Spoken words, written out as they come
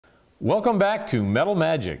Welcome back to Metal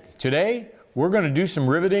Magic. Today, we're going to do some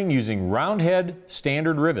riveting using round head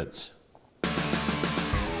standard rivets.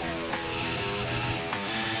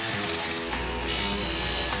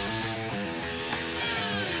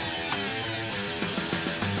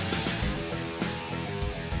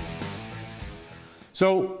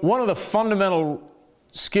 So, one of the fundamental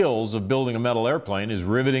skills of building a metal airplane is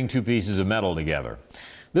riveting two pieces of metal together.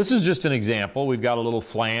 This is just an example. We've got a little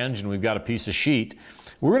flange and we've got a piece of sheet.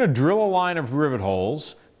 We're going to drill a line of rivet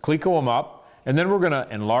holes, cleco them up, and then we're going to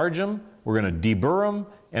enlarge them, we're going to debur them,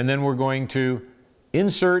 and then we're going to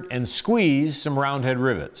insert and squeeze some round head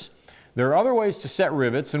rivets. There are other ways to set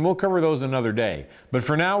rivets, and we'll cover those another day. But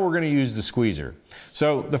for now, we're going to use the squeezer.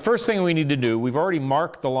 So the first thing we need to do, we've already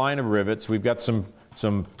marked the line of rivets. We've got some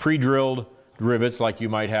pre-drilled rivets like you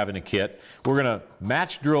might have in a kit. We're going to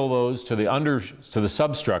match drill those to the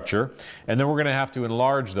substructure, and then we're going to have to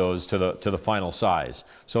enlarge those to the final size.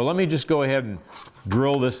 So let me just go ahead and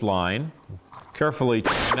drill this line. Carefully,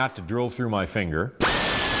 not to drill through my finger.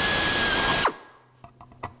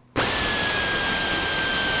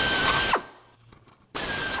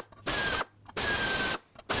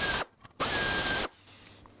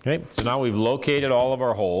 Okay, so now we've located all of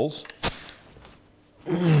our holes.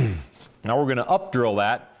 Now we're going to up drill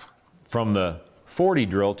that from the 40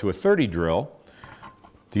 drill to a 30 drill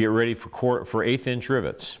to get ready for 1/8 inch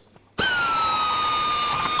rivets.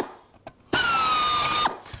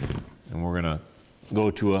 And we're going to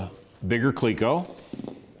go to a bigger cleco.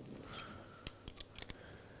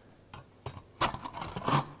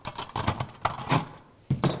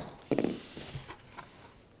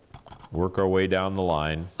 Work our way down the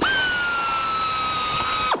line.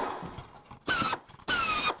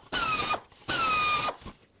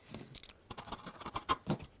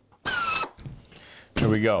 There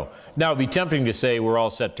we go. Now it'd be tempting to say we're all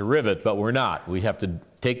set to rivet, but we're not. We have to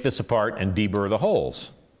take this apart and debur the holes.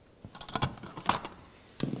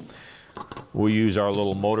 We'll use our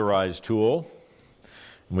little motorized tool.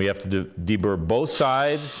 We have to debur both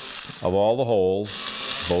sides of all the holes,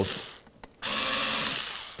 both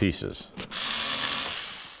pieces.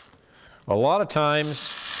 A lot of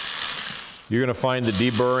times you're going to find the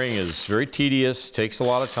deburring is very tedious, takes a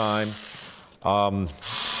lot of time.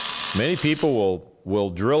 Many people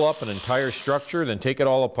will drill up an entire structure, then take it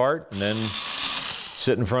all apart, and then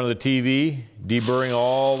sit in front of the TV, deburring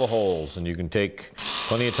all the holes, and you can take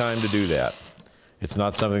plenty of time to do that. It's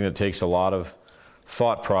not something that takes a lot of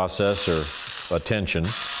thought process or attention,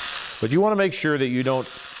 but you want to make sure that you don't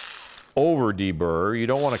over debur. You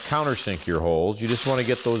don't want to countersink your holes. You just want to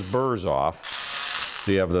get those burrs off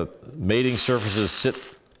so you have the mating surfaces sit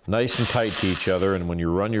nice and tight to each other, and when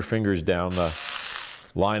you run your fingers down the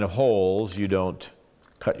line of holes, you don't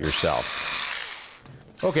cut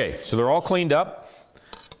yourself. Okay, so they're all cleaned up.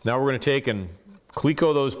 Now we're going to take and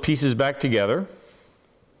cleco those pieces back together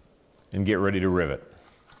and get ready to rivet.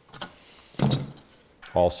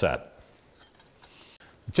 All set.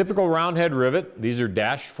 The typical round head rivet, these are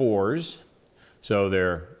 -4s, so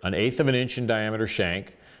they're 1/8 of an inch in diameter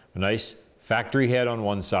shank, a nice factory head on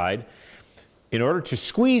one side. In order to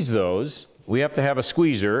squeeze those, we have to have a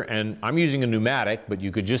squeezer, and I'm using a pneumatic, but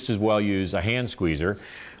you could just as well use a hand squeezer.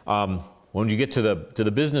 When you get to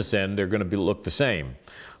the business end, they're going to look the same.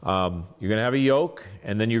 You're going to have a yoke,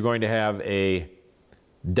 and then you're going to have a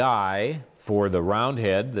die for the round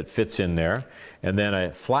head that fits in there, and then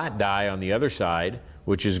a flat die on the other side,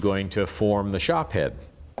 which is going to form the shop head.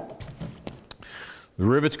 The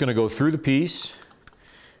rivet's going to go through the piece,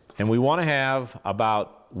 and we want to have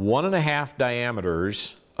about 1.5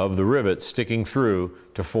 diameters of the rivet sticking through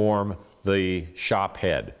to form the shop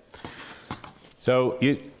head. So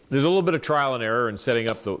there's a little bit of trial and error in setting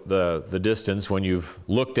up the distance. When you've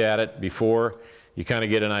looked at it before, you kind of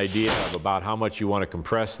get an idea of about how much you want to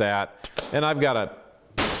compress that. And I've got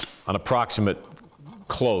an approximate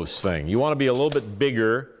close thing. You want to be a little bit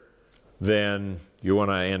bigger than you want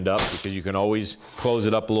to end up, because you can always close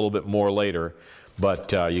it up a little bit more later,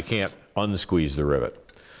 but you can't unsqueeze the rivet.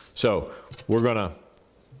 So we're going to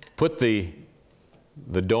put the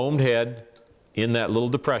domed head in that little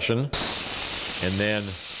depression and then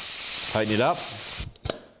tighten it up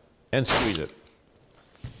and squeeze it.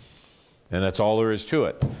 And that's all there is to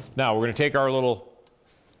it. Now we're going to take our little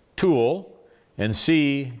tool and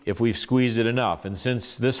see if we've squeezed it enough. And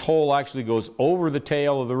since this hole actually goes over the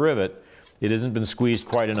tail of the rivet, it hasn't been squeezed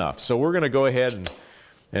quite enough. So we're going to go ahead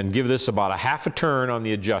and give this about a half a turn on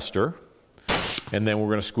the adjuster, and then we're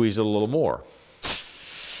going to squeeze it a little more.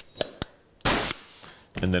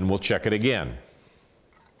 And then we'll check it again.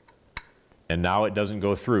 And now it doesn't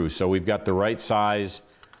go through. So we've got the right size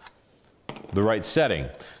the right setting.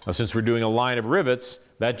 Now, since we're doing a line of rivets,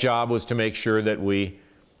 that job was to make sure that we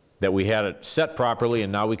had it set properly,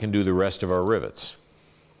 and now we can do the rest of our rivets.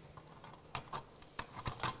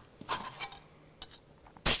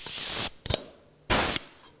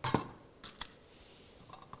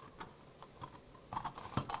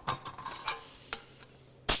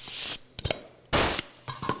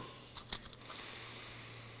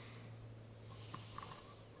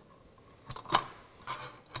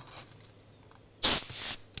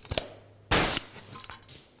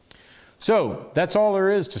 So that's all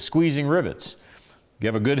there is to squeezing rivets. You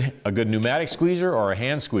have a good pneumatic squeezer or a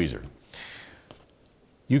hand squeezer.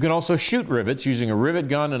 You can also shoot rivets using a rivet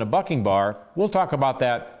gun and a bucking bar. We'll talk about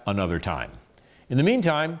that another time. In the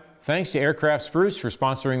meantime, thanks to Aircraft Spruce for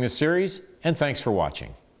sponsoring this series, and thanks for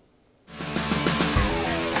watching.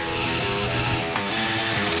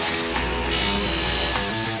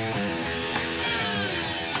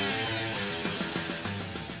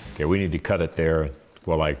 Okay, we need to cut it there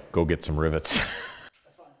while I go get some rivets.